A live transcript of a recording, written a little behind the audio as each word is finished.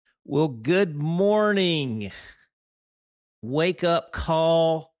Well, good morning. Wake up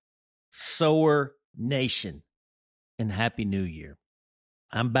call, Sower Nation, and Happy New Year.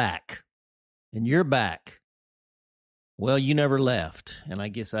 I'm back, and you're back. Well, you never left, and I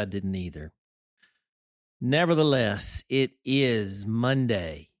guess I didn't either. Nevertheless, it is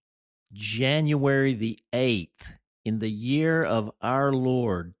Monday, January the 8th, in the year of our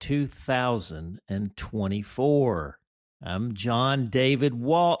Lord, 2024. I'm John David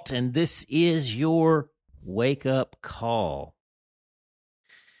Walt, and this is your Wake Up Call.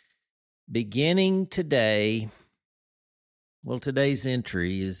 Beginning today, today's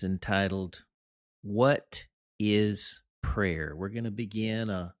entry is entitled, What is Prayer? We're going to begin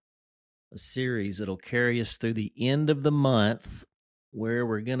a series that'll carry us through the end of the month, where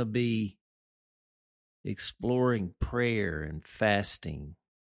we're going to be exploring prayer and fasting,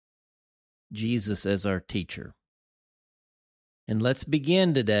 Jesus as our teacher. And let's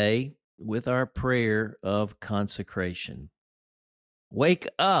begin today with our prayer of consecration. Wake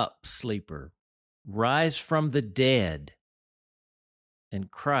up, sleeper, rise from the dead,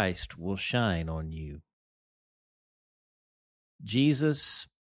 and Christ will shine on you. Jesus,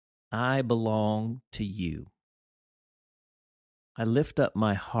 I belong to you. I lift up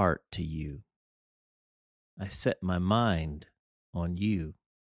my heart to you. I set my mind on you.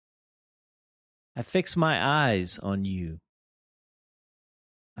 I fix my eyes on you.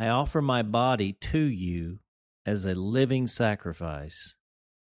 I offer my body to you as a living sacrifice.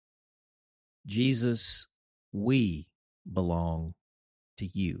 Jesus, we belong to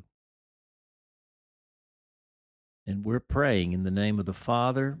you. And we're praying in the name of the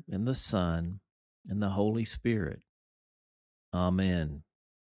Father, and the Son, and the Holy Spirit. Amen.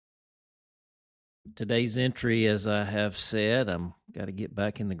 Today's entry, as I have said, I'm got to get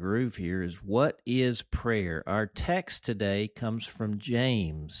back in the groove here, is what is prayer? Our text today comes from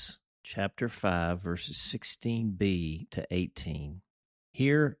James chapter 5, verses 16b to 18.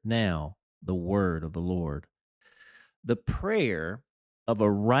 Hear now the word of the Lord. The prayer of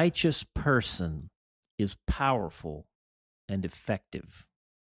a righteous person is powerful and effective.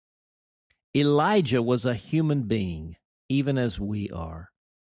 Elijah was a human being, even as we are.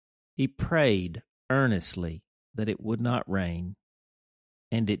 He prayed earnestly that it would not rain,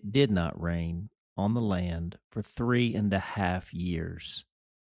 and it did not rain on the land for 3.5 years.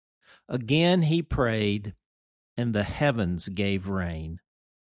 Again he prayed, and the heavens gave rain,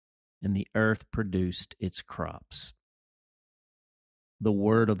 and the earth produced its crops. The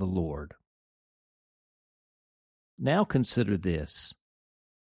word of the Lord. Now consider this.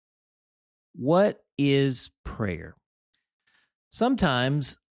 What is prayer?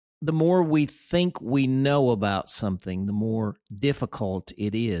 Sometimes the more we think we know about something, the more difficult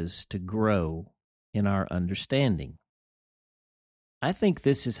it is to grow in our understanding. I think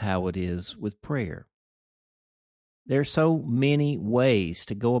this is how it is with prayer. There are so many ways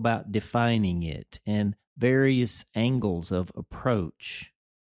to go about defining it and various angles of approach.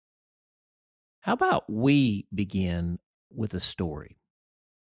 How about we begin with a story?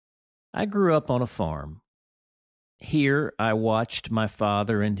 I grew up on a farm. Here I watched my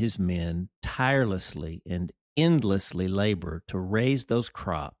father and his men tirelessly and endlessly labor to raise those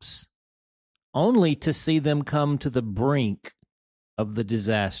crops, only to see them come to the brink of the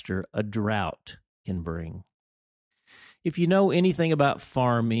disaster a drought can bring. If you know anything about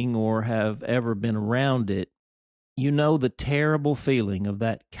farming or have ever been around it, you know the terrible feeling of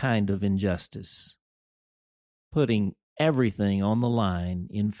that kind of injustice, putting everything on the line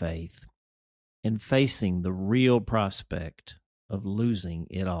in faith and facing the real prospect of losing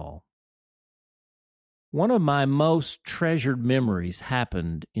it all. One of my most treasured memories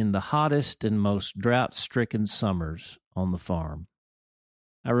happened in the hottest and most drought-stricken summers on the farm.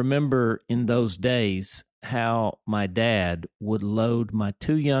 I remember in those days how my dad would load my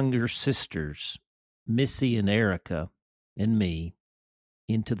 2 younger sisters, Missy and Erica, and me,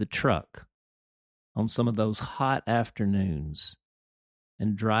 into the truck on some of those hot afternoons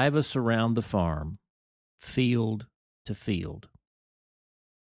and drive us around the farm, field to field.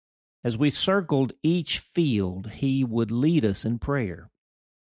 As we circled each field, he would lead us in prayer.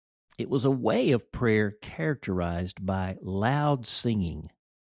 It was a way of prayer characterized by loud singing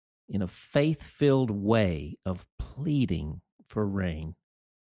in a faith-filled way of pleading for rain.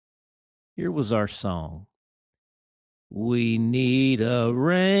 Here was our song. We need a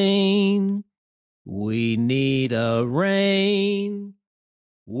rain. We need a rain.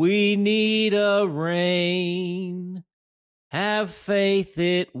 We need a rain. Have faith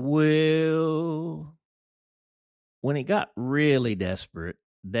it will. When it got really desperate,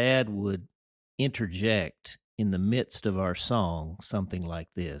 Dad would interject in the midst of our song something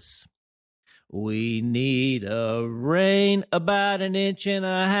like this. We need a rain about an inch and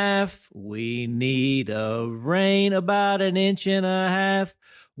a half. We need a rain about an inch and a half.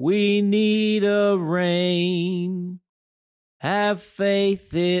 We need a rain. Have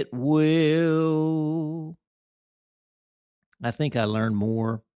faith it will. I think I learned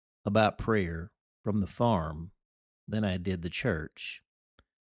more about prayer from the farm than I did the church.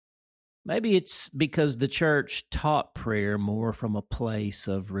 Maybe it's because the church taught prayer more from a place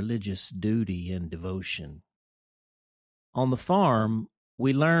of religious duty and devotion. On the farm,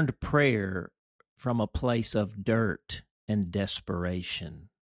 we learned prayer from a place of dirt and desperation.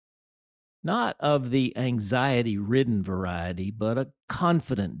 Not of the anxiety-ridden variety, but a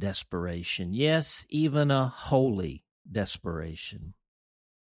confident desperation. Yes, even a holy desperation.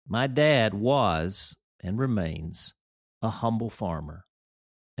 My dad was, and remains, a humble farmer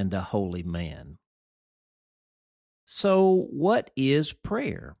and a holy man. So, what is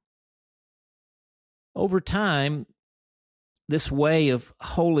prayer? Over time, this way of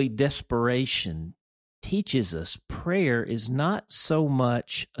holy desperation teaches us prayer is not so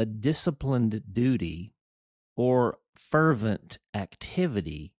much a disciplined duty or fervent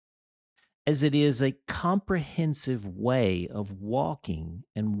activity as it is a comprehensive way of walking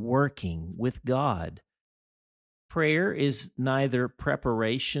and working with God. Prayer is neither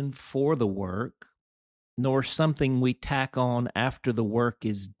preparation for the work nor something we tack on after the work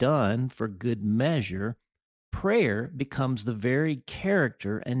is done for good measure. Prayer becomes the very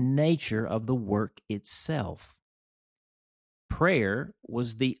character and nature of the work itself. Prayer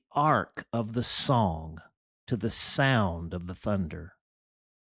was the ark of the song to the sound of the thunder.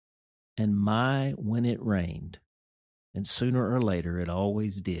 And when it rained, and sooner or later it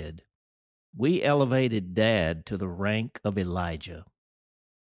always did, we elevated Dad to the rank of Elijah.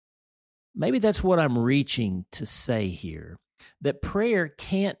 Maybe that's what I'm reaching to say here, that prayer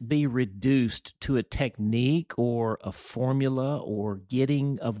can't be reduced to a technique or a formula or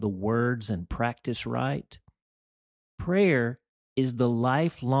getting of the words and practice right. Prayer is the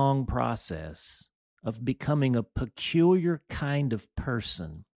lifelong process of becoming a peculiar kind of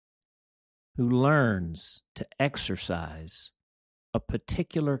person who learns to exercise a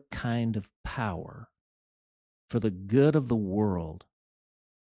particular kind of power for the good of the world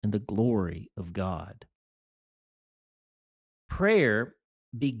and the glory of God. Prayer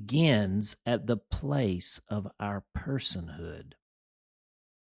begins at the place of our personhood.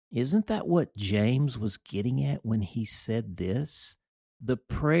 Isn't that what James was getting at when he said this? The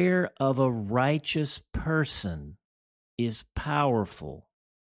prayer of a righteous person is powerful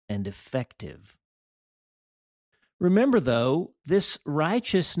and effective. Remember, though, this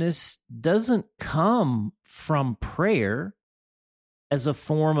righteousness doesn't come from prayer as a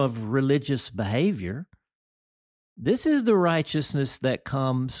form of religious behavior. This is the righteousness that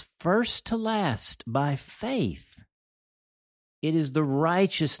comes first to last by faith. It is the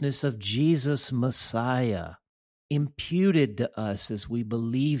righteousness of Jesus Messiah, imputed to us as we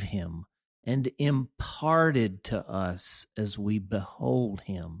believe him and imparted to us as we behold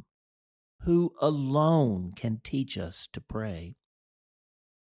him, who alone can teach us to pray.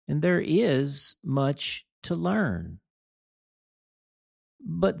 And there is much to learn.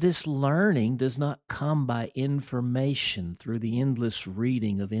 But this learning does not come by information through the endless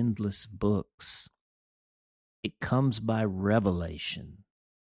reading of endless books. It comes by revelation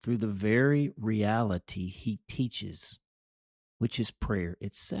through the very reality he teaches, which is prayer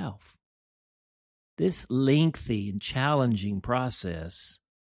itself. This lengthy and challenging process,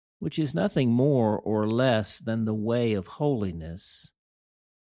 which is nothing more or less than the way of holiness,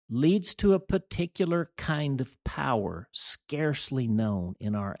 leads to a particular kind of power scarcely known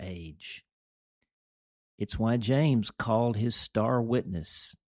in our age. It's why James called his star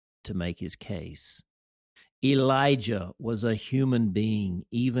witness to make his case. Elijah was a human being,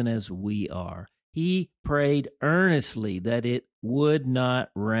 even as we are. He prayed earnestly that it would not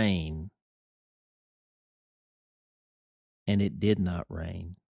rain. And it did not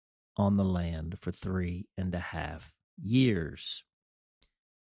rain on the land for 3.5 years.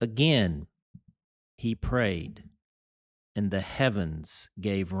 Again, he prayed, and the heavens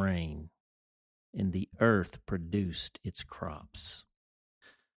gave rain, and the earth produced its crops.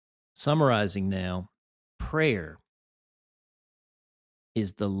 Summarizing now, prayer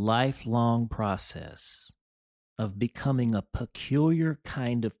is the lifelong process of becoming a peculiar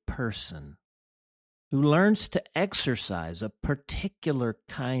kind of person who learns to exercise a particular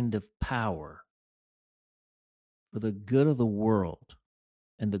kind of power for the good of the world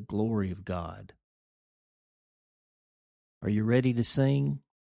and the glory of God. Are you ready to sing?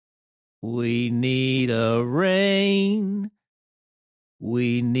 We need a rain.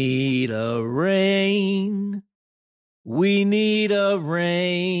 We need a rain. We need a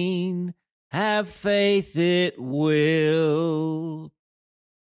rain. Have faith it will.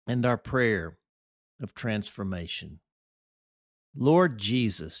 And our prayer of transformation. Lord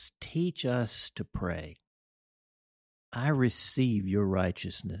Jesus, teach us to pray. I receive your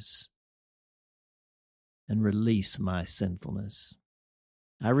righteousness and release my sinfulness.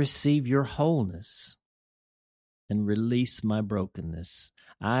 I receive your wholeness and release my brokenness.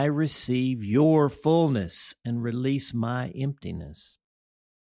 I receive your fullness and release my emptiness.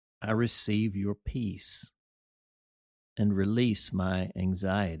 I receive your peace and release my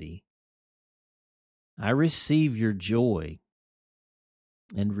anxiety. I receive your joy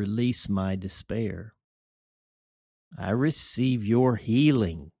and release my despair. I receive your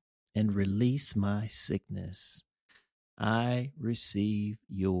healing and release my sickness. I receive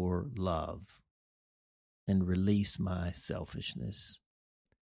your love and release my selfishness.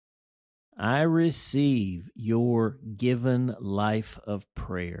 I receive your given life of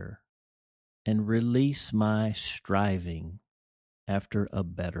prayer and release my striving after a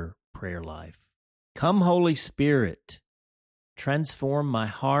better prayer life. Come, Holy Spirit, transform my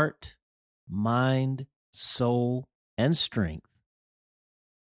heart, mind, soul, and strength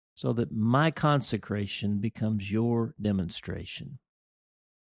so that my consecration becomes your demonstration,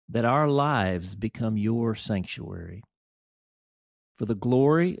 that our lives become your sanctuary. For the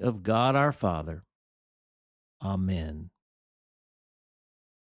glory of God our Father. Amen.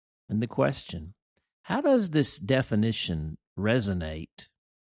 And the question, how does this definition resonate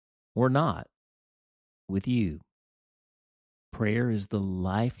or not with you? Prayer is the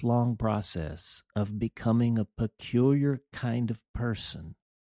lifelong process of becoming a peculiar kind of person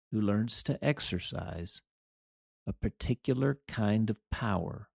who learns to exercise a particular kind of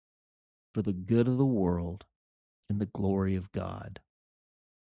power for the good of the world and the glory of God.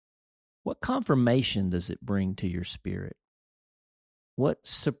 What confirmation does it bring to your spirit? What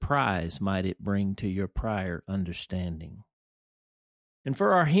surprise might it bring to your prior understanding? And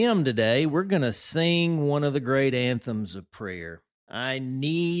for our hymn today, we're going to sing one of the great anthems of prayer. I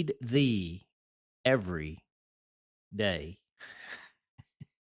need thee every day.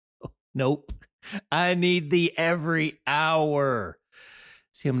 Nope. I need thee every hour.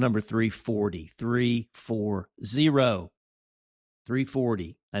 It's hymn number 340.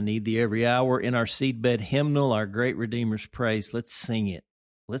 340. I need thee every hour. In our seedbed hymnal, our great Redeemer's praise. Let's sing it.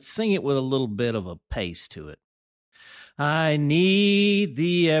 Let's sing it with a little bit of a pace to it. I need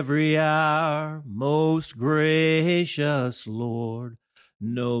thee every hour, most gracious Lord.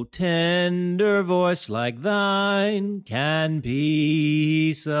 No tender voice like thine can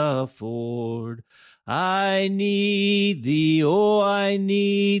peace afford. I need thee, oh, I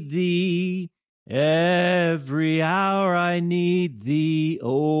need thee. Every hour I need thee.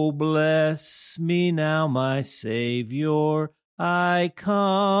 Oh, bless me now, my Savior. I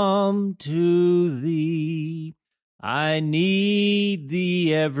come to thee. I need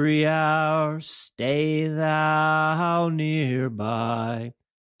thee every hour, stay thou nearby.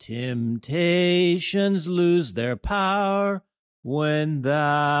 Temptations lose their power when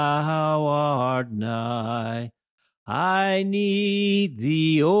thou art nigh. I need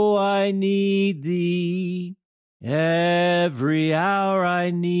thee, oh, I need thee. Every hour I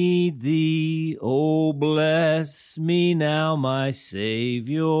need thee. Oh, bless me now, my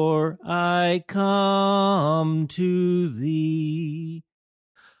Savior. I come to thee.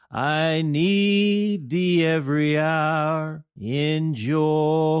 I need thee every hour, in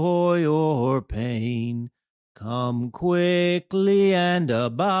joy or pain. Come quickly and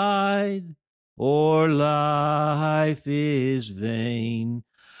abide, or life is vain.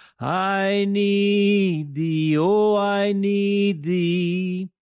 I need thee, oh, I need thee.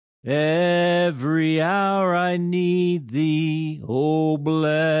 Every hour I need thee. Oh,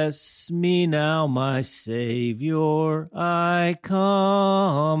 bless me now, my Savior. I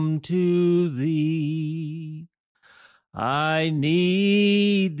come to thee. I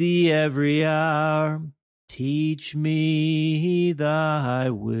need thee every hour. Teach me thy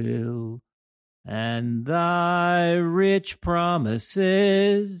will, and thy rich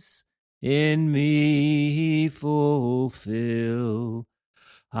promises in me fulfill.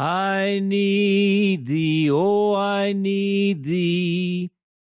 I need thee, oh, I need thee.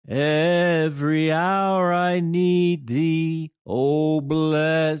 Every hour I need thee. Oh,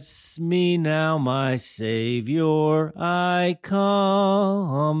 bless me now, my Savior. I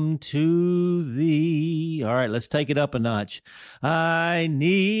come to thee. All right, let's take it up a notch. I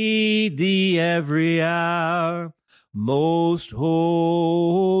need thee every hour. most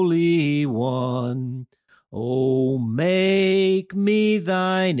holy one. O make me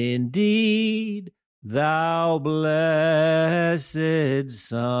thine indeed, thou blessed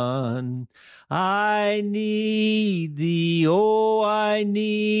Son. I need thee, oh, I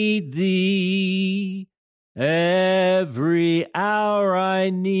need thee. Every hour I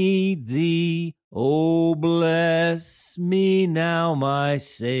need thee. Oh, bless me now, my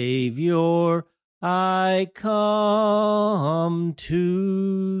Savior. I come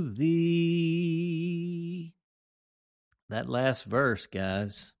to thee. That last verse,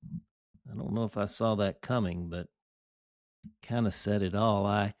 guys, I don't know if I saw that coming, but kind of said it all.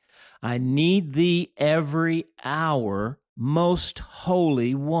 I need thee every hour, most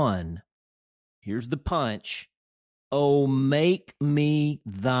holy one. Here's the punch. Oh, make me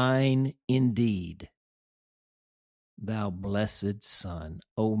thine indeed, thou blessed Son.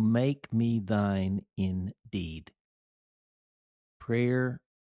 Oh, make me thine indeed. Prayer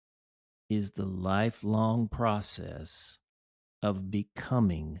is the lifelong process of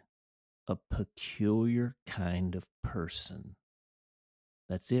becoming a peculiar kind of person.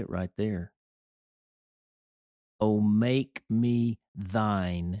 That's it right there. Oh, make me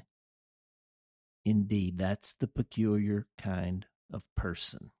thine indeed. That's the peculiar kind of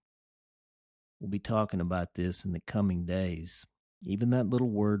person. We'll be talking about this in the coming days. Even that little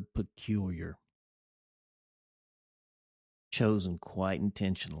word peculiar, chosen quite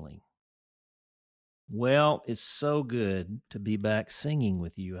intentionally. Well, it's so good to be back singing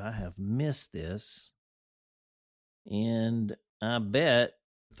with you. I have missed this, and I bet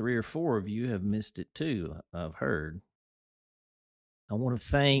 3 or 4 of you have missed it too, I've heard. I want to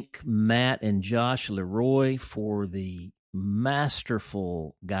thank Matt and Josh Leroy for the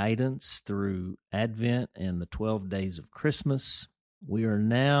masterful guidance through Advent and the 12 days of Christmas. We are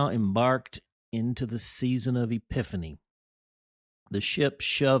now embarked into the season of Epiphany. The ship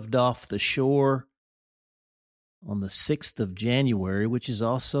shoved off the shore on the 6th of January, which is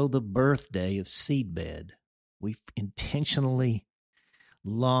also the birthday of Seedbed. We've intentionally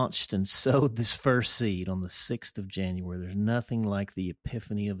launched and sowed this first seed on the 6th of January. There's nothing like the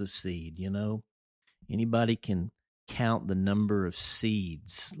epiphany of a seed, you know. Anybody can count the number of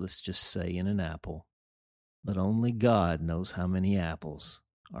seeds, let's just say, in an apple, but only God knows how many apples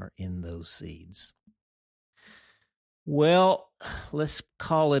are in those seeds. Well, let's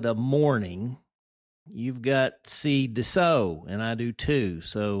call it a morning. You've got seed to sow, and I do too,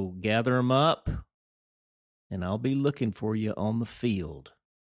 so gather them up, and I'll be looking for you on the fields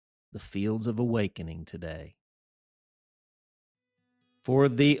of awakening today. For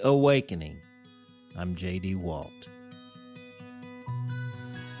the awakening, I'm J.D. Walt.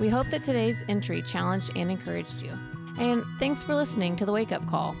 We hope that today's entry challenged and encouraged you. And thanks for listening to The Wake Up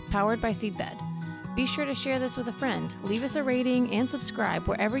Call, powered by Seedbed. Be sure to share this with a friend, leave us a rating, and subscribe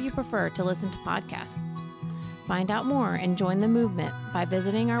wherever you prefer to listen to podcasts. Find out more and join the movement by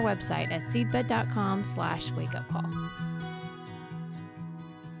visiting our website at seedbed.com/wakeupcall.